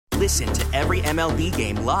Listen to every MLB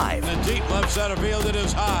game live. In the deep left center field, it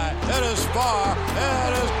is high, it is far,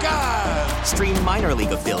 it is gone. Stream minor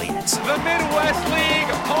league affiliates. The Midwest League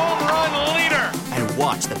home run leader. And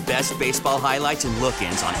watch the best baseball highlights and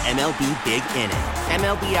look-ins on MLB Big Inning.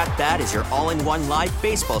 MLB At Bat is your all-in-one live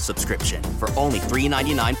baseball subscription for only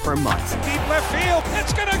 $3.99 per month. Deep left field,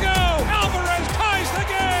 it's gonna go. Alvarez ties the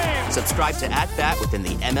game. Subscribe to At Bat within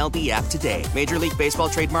the MLB app today. Major League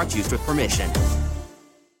Baseball trademarks used with permission.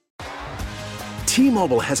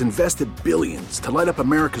 T-Mobile has invested billions to light up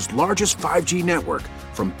America's largest 5G network,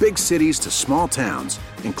 from big cities to small towns,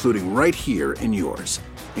 including right here in yours.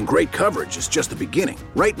 And great coverage is just the beginning.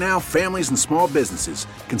 Right now, families and small businesses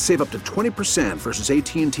can save up to 20% versus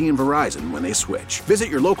AT&T and Verizon when they switch. Visit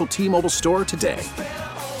your local T-Mobile store today.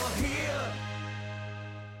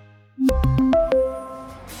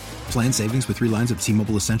 Plan savings with 3 lines of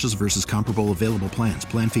T-Mobile Essentials versus comparable available plans.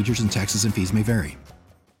 Plan features and taxes and fees may vary.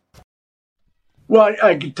 Well,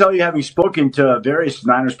 I can tell you, having spoken to various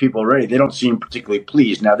Niners people already, they don't seem particularly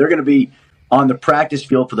pleased. Now, they're going to be on the practice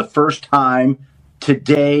field for the first time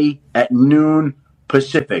today at noon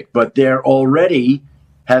Pacific, but there already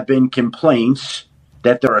have been complaints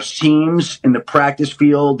that there are seams in the practice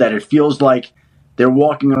field, that it feels like they're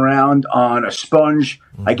walking around on a sponge.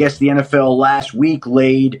 I guess the NFL last week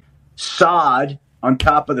laid sod on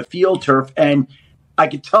top of the field turf, and I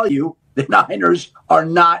can tell you the Niners are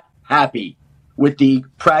not happy with the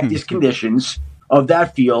practice conditions of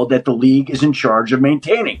that field that the league is in charge of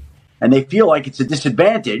maintaining. And they feel like it's a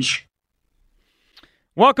disadvantage.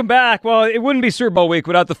 Welcome back. Well, it wouldn't be Super Bowl week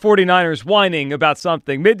without the 49ers whining about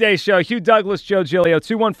something. Midday show, Hugh Douglas, Joe Giglio,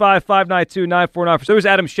 215-592-9494. So there's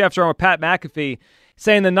Adam Schefter on with Pat McAfee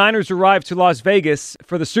saying the Niners arrived to Las Vegas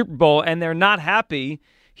for the Super Bowl, and they're not happy,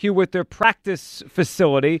 Hugh, with their practice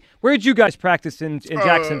facility. Where did you guys practice in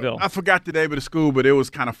Jacksonville? I forgot the name of the school, but it was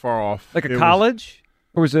kind of far off. Like a college?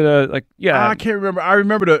 Or was it I can't remember. I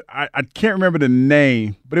can't remember the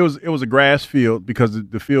name, but it was a grass field because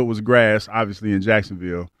the field was grass, obviously, in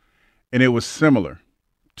Jacksonville. And it was similar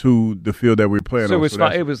to the field that we were playing on. So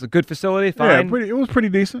it was a good facility? Fine? Yeah, it was pretty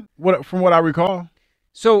decent, from what I recall.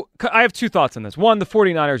 So I have 2 thoughts on this. One, the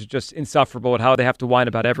 49ers are just insufferable at how they have to whine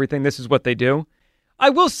about everything. This is what they do. I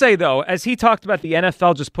will say, though, as he talked about the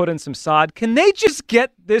NFL just put in some sod, can they just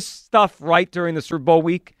get this stuff right during the Super Bowl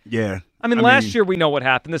week? Yeah. I mean, last year we know what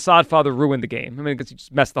happened. The sod father ruined the game. I mean, because he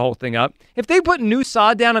just messed the whole thing up. If they put new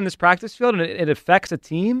sod down on this practice field and it affects a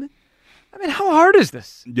team, I mean, how hard is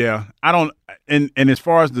this? Yeah. I don't – and as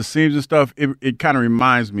far as the seams and stuff, it kind of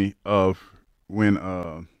reminds me of when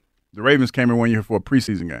the Ravens came in one year for a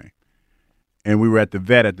preseason game, and we were at the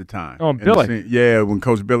vet at the time. Oh, Billy. When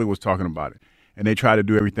Coach Billy was talking about it. And they try to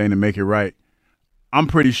do everything to make it right. I'm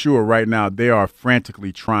pretty sure right now they are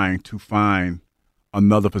frantically trying to find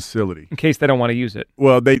another facility. In case they don't want to use it.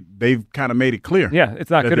 Well, they've kind of made it clear. Yeah, it's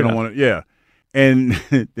not good enough. And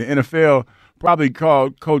the NFL probably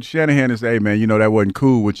called Coach Shanahan and said, hey, man, that wasn't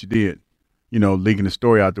cool what you did, leaking the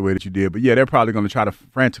story out the way that you did. But, yeah, they're probably going to try to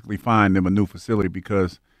frantically find them a new facility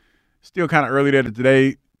because still kind of early there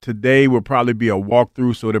today. Today will probably be a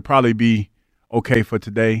walkthrough, so it'll probably be okay for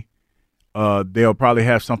today. They'll probably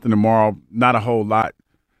have something tomorrow, not a whole lot,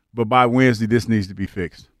 but by Wednesday, this needs to be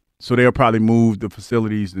fixed. So they'll probably move the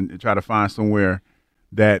facilities and try to find somewhere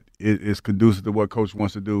that is conducive to what Coach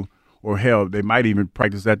wants to do, or hell, they might even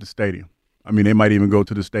practice at the stadium. I mean, they might even go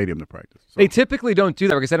to the stadium to practice. So. They typically don't do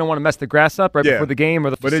that because they don't want to mess the grass up before the game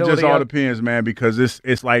or the facility. But it just all depends, man, because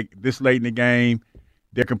it's like this late in the game,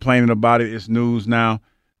 they're complaining about it. It's news now.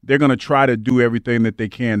 They're going to try to do everything that they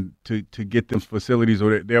can to get them facilities,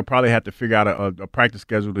 or they'll probably have to figure out a practice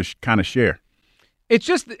schedule to kind of share. It's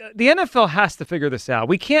just the NFL has to figure this out.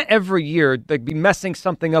 We can't every year be messing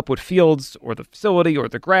something up with fields or the facility or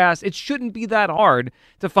the grass. It shouldn't be that hard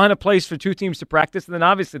to find a place for 2 teams to practice, and then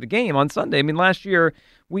obviously the game on Sunday. I mean, last year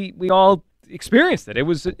we all experienced it. It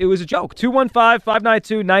was a joke.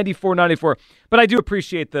 215-592-9494. But I do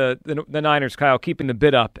appreciate the Niners, Kyle, keeping the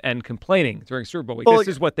bid up and complaining during Super Bowl week. This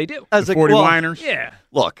is what they do. As the 49ers? Yeah.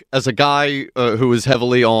 Look, as a guy who was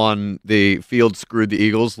heavily on the field screwed the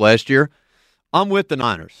Eagles last year, I'm with the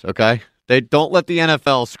Niners, okay? They don't let the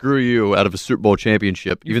NFL screw you out of a Super Bowl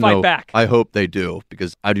championship, even though back. I hope they do,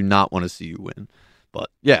 because I do not want to see you win. But,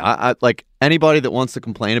 yeah, I like anybody that wants to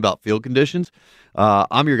complain about field conditions,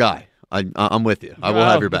 I'm your guy. I'm with you. I will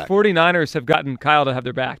have your back. The 49ers have gotten Kyle to have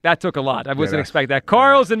their back. That took a lot. I wasn't expecting that.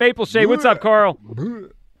 Carl's in Maple Shade. What's up, Carl?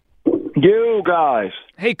 You guys.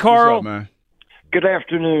 Hey, Carl. What's up, man? Good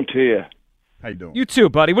afternoon to you. How you doing? You too,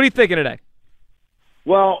 buddy. What are you thinking today?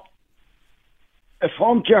 Well, if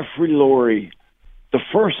I'm Jeffrey Lurie, The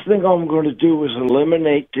first thing I'm going to do is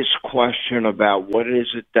eliminate this question about what is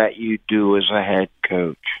it that you do as a head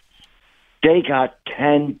coach. They got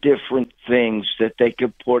 10 different things that they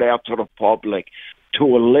could put out to the public to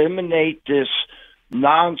eliminate this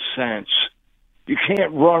nonsense. You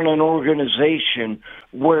can't run an organization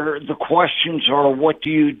where the questions are, what do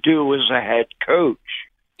you do as a head coach?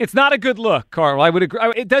 It's not a good look, Carl. I would agree.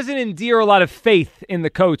 It doesn't endear a lot of faith in the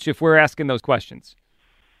coach if we're asking those questions.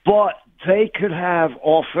 But they could have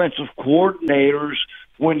offensive coordinators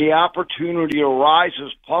when the opportunity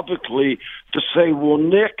arises publicly to say, well,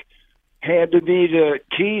 Nick handed me the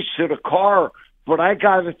keys to the car, but I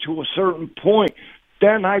got it to a certain point.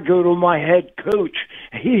 Then I go to my head coach.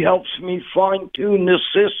 He helps me fine-tune the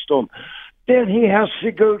system. Then he has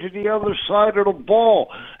to go to the other side of the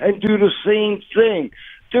ball and do the same thing.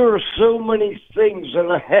 There are so many things that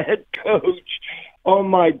a head coach, oh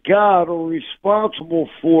my God, are responsible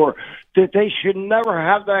for that they should never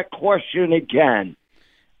have that question again.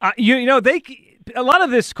 A lot of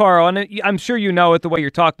this, Carl, and I'm sure you know it the way you're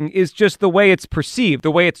talking, is just the way it's perceived,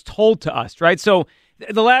 the way it's told to us, right? So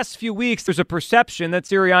the last few weeks, there's a perception that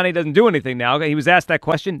Sirianni doesn't do anything now. He was asked that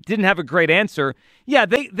question, didn't have a great answer. Yeah,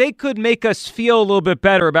 they could make us feel a little bit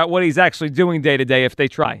better about what he's actually doing day to day if they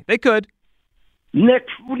try. They could. Nick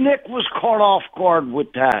was caught off guard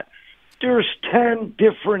with that. There's 10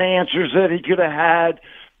 different answers that he could have had,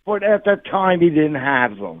 but at that time he didn't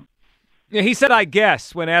have them. Yeah, he said, I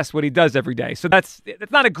guess, when asked what he does every day. So that's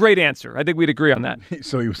not a great answer. I think we'd agree on that.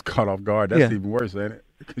 So he was caught off guard. That's even worse, ain't it?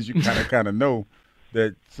 Because you kind of know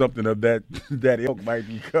that something of that ilk might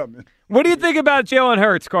be coming. What do you think about Jalen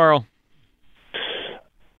Hurts, Carl?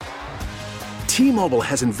 T-Mobile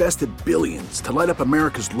has invested billions to light up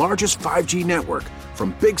America's largest 5G network,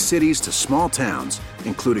 from big cities to small towns,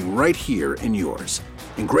 including right here in yours.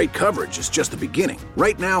 And great coverage is just the beginning.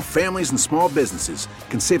 Right now, families and small businesses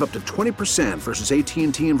can save up to 20% versus AT&T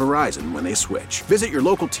and Verizon when they switch. Visit your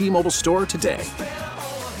local T-Mobile store today.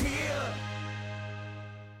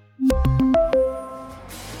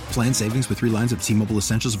 Plan savings with 3 lines of T-Mobile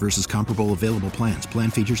Essentials versus comparable available plans. Plan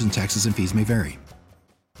features and taxes and fees may vary.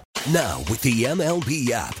 Now, with the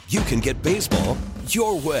MLB app, you can get baseball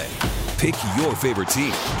your way. Pick your favorite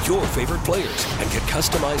team, your favorite players, and get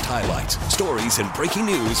customized highlights, stories, and breaking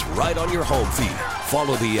news right on your home feed.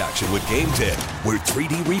 Follow the action with Game 10, where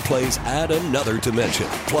 3D replays add another dimension.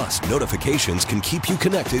 Plus, notifications can keep you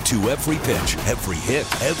connected to every pitch, every hit,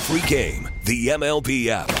 every game. The MLB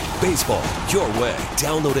app. Baseball your way.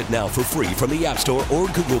 Download it now for free from the App Store or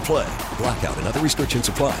Google Play. Blackout and other restrictions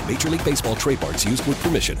apply. Major League Baseball trademarks used with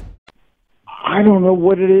permission. I don't know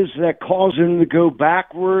what it is that caused him to go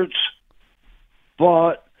backwards,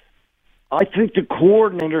 but I think the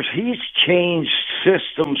coordinators, he's changed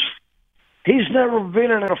systems. He's never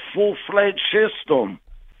been in a full-fledged system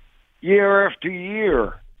year after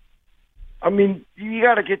year. I mean, you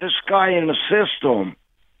got to get this guy in the system.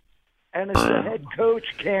 And if the head coach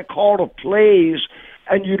can't call the plays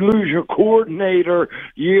and you lose your coordinator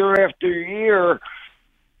year after year,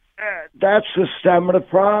 that's the stem of the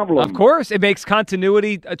problem. Of course. It makes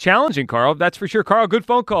continuity challenging, Carl. That's for sure. Carl, good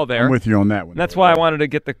phone call there. I'm with you on that one. That's why I wanted to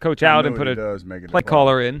get the coach out and put a play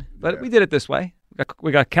caller in. But we did it this way.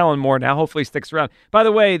 We got Kellen Moore now. Hopefully he sticks around. By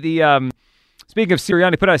the way, speaking of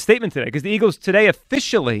Sirianni, put out a statement today because the Eagles today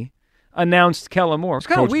officially announced Kellen Moore. It's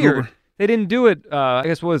kind of weird. Gruber. They didn't do it, I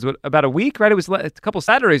guess, about a week, right? It was a couple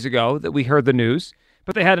Saturdays ago that we heard the news.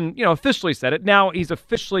 But they hadn't, officially said it. Now he's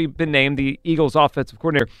officially been named the Eagles' offensive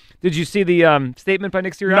coordinator. Did you see the statement by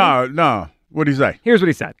Nick Sirianni? No. What did he say? Here's what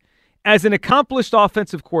he said. As an accomplished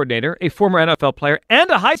offensive coordinator, a former NFL player, and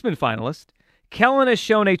a Heisman finalist, Kellen has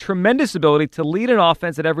shown a tremendous ability to lead an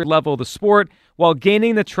offense at every level of the sport while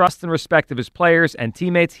gaining the trust and respect of his players and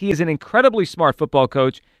teammates. He is an incredibly smart football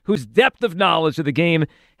coach whose depth of knowledge of the game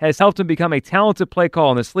has helped him become a talented play call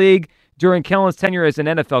in this league. During Kellen's tenure as an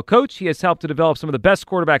NFL coach, he has helped to develop some of the best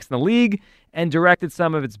quarterbacks in the league and directed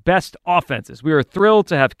some of its best offenses. We are thrilled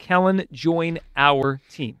to have Kellen join our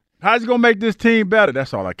team. How's he going to make this team better?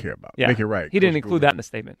 That's all I care about. Yeah. Make it right. He didn't include that in the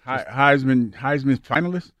statement. Heisman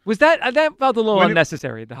finalist? Was that felt a little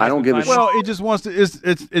unnecessary? I don't give a shit. Well, it just wants to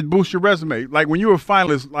it boosts your resume. Like when you were a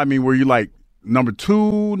finalist, I mean, were you like number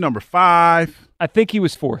 2, number 5? I think he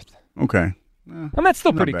was 4th. Okay. I mean, that's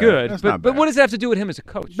still pretty good. But what does it have to do with him as a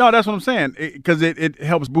coach? No, that's what I'm saying. Because it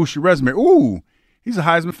helps boost your resume. Ooh, he's a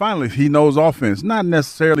Heisman finalist. He knows offense. Not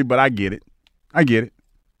necessarily, but I get it.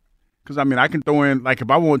 Because, I mean, I can throw in, like if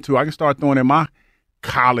I want to, I can start throwing in my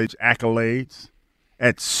college accolades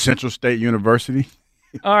at Central State University.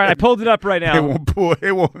 All right, I pulled it up right now.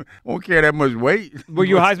 It won't carry that much weight. Were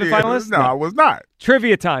you a Heisman finalist? No, I was not.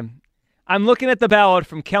 Trivia time. I'm looking at the ballot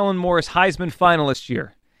from Kellen Moore's Heisman finalist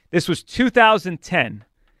year. This was 2010.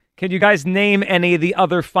 Can you guys name any of the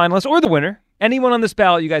other finalists or the winner? Anyone on this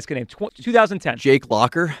ballot you guys can name. 2010. Jake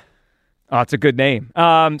Locker. Oh, it's a good name.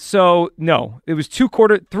 So, no. It was two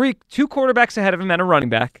quarterbacks ahead of him and a running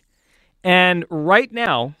back. And right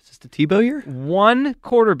now, is this the Tebow year? One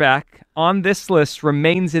quarterback on this list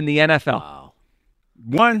remains in the NFL.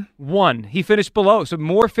 Wow. One. He finished below. So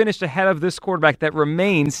Moore finished ahead of this quarterback that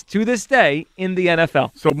remains to this day in the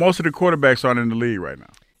NFL. So most of the quarterbacks aren't in the league right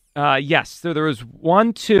now. Yes. So there was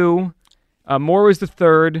 1, 2. Moore was the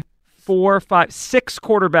third. 4, 5, 6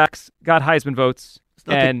 quarterbacks got Heisman votes. It's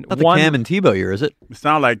not the Cam and Tebow year, is it? It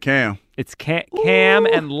sounds like Cam. It's Cam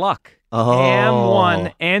and Luck. Oh. Cam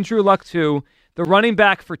 1, Andrew Luck 2. The running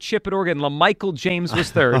back for Chip at Oregon, LaMichael James was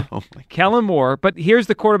third. Kellen Moore. But here's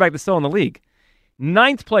the quarterback that's still in the league.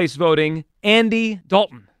 9th place voting, Andy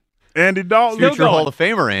Dalton. Andy Dalton. Future Hall of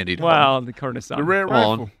Famer Andy Dalton. Well, the Curtis. The Red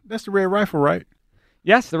Rifle. That's the Red Rifle, right?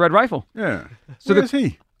 Yes, the Red Rifle. Yeah. So Where is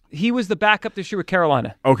he? He was the backup this year with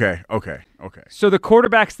Carolina. Okay. So the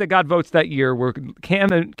quarterbacks that got votes that year were Cam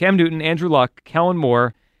Newton, Andrew Luck, Kellen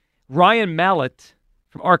Moore, Ryan Mallett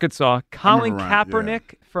from Arkansas, Colin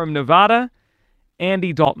Kaepernick from Nevada,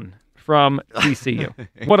 Andy Dalton from TCU.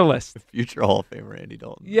 What a list. Future Hall of Famer Andy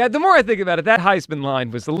Dalton. Yeah, the more I think about it, that Heisman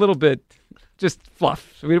line was a little bit just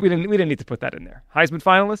fluff. So we didn't need to put that in there. Heisman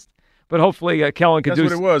finalist, but hopefully Kellen could do.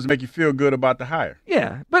 That's what it was, make you feel good about the hire.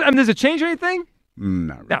 Yeah, but does it change anything?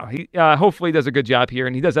 Not really. No, he hopefully does a good job here,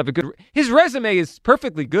 and he does have a good. His resume is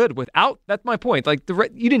perfectly good without. That's my point. Like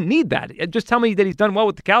you didn't need that. Just tell me that he's done well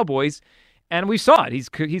with the Cowboys, and we saw it. He's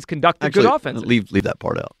conducted good offense. Leave that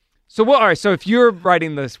part out. So what? All right. So if you're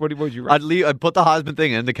writing this, what would you write? I'd put the Heisman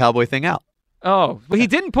thing in, the Cowboy thing out. Oh, well, he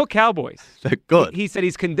didn't put Cowboys. Good. He said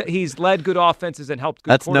he's led good offenses and helped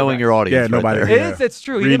good. That's knowing your audience. Yeah, nobody. Right There. It is. It's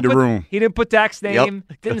true. Read the room. He didn't put Dak's name.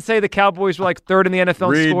 Yep. Didn't say the Cowboys were like third in the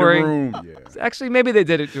NFL in scoring. Read the room. Yeah. Actually, maybe they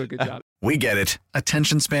did do a good job. We get it.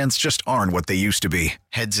 Attention spans just aren't what they used to be.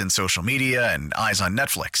 Heads in social media and eyes on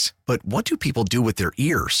Netflix. But what do people do with their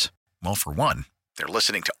ears? Well, for one, they're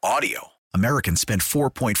listening to audio. Americans spend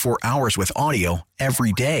 4.4 hours with audio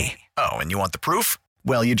every day. Oh, and you want the proof?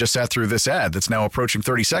 Well, you just sat through this ad that's now approaching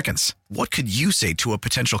 30 seconds. What could you say to a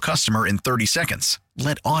potential customer in 30 seconds?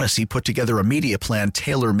 Let Odyssey put together a media plan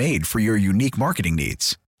tailor-made for your unique marketing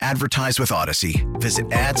needs. Advertise with Odyssey.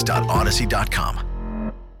 Visit ads.odyssey.com.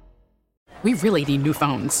 We really need new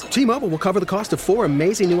phones. T-Mobile will cover the cost of 4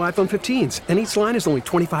 amazing new iPhone 15s, and each line is only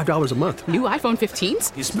 $25 a month. New iPhone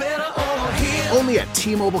 15s? It's better over here. Only at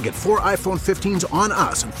T-Mobile, get 4 iPhone 15s on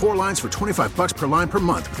us and 4 lines for $25 per line per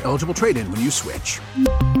month with eligible trade-in when you switch.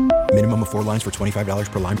 Minimum of 4 lines for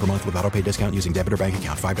 $25 per line per month with autopay discount using debit or bank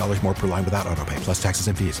account. $5 more per line without autopay, plus taxes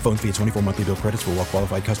and fees. Phone fee at 24 monthly bill credits for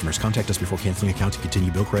well-qualified customers. Contact us before canceling account to continue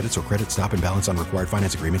bill credits or credit stop and balance on required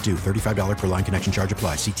finance agreement due. $35 per line connection charge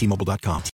applies. See T-Mobile.com.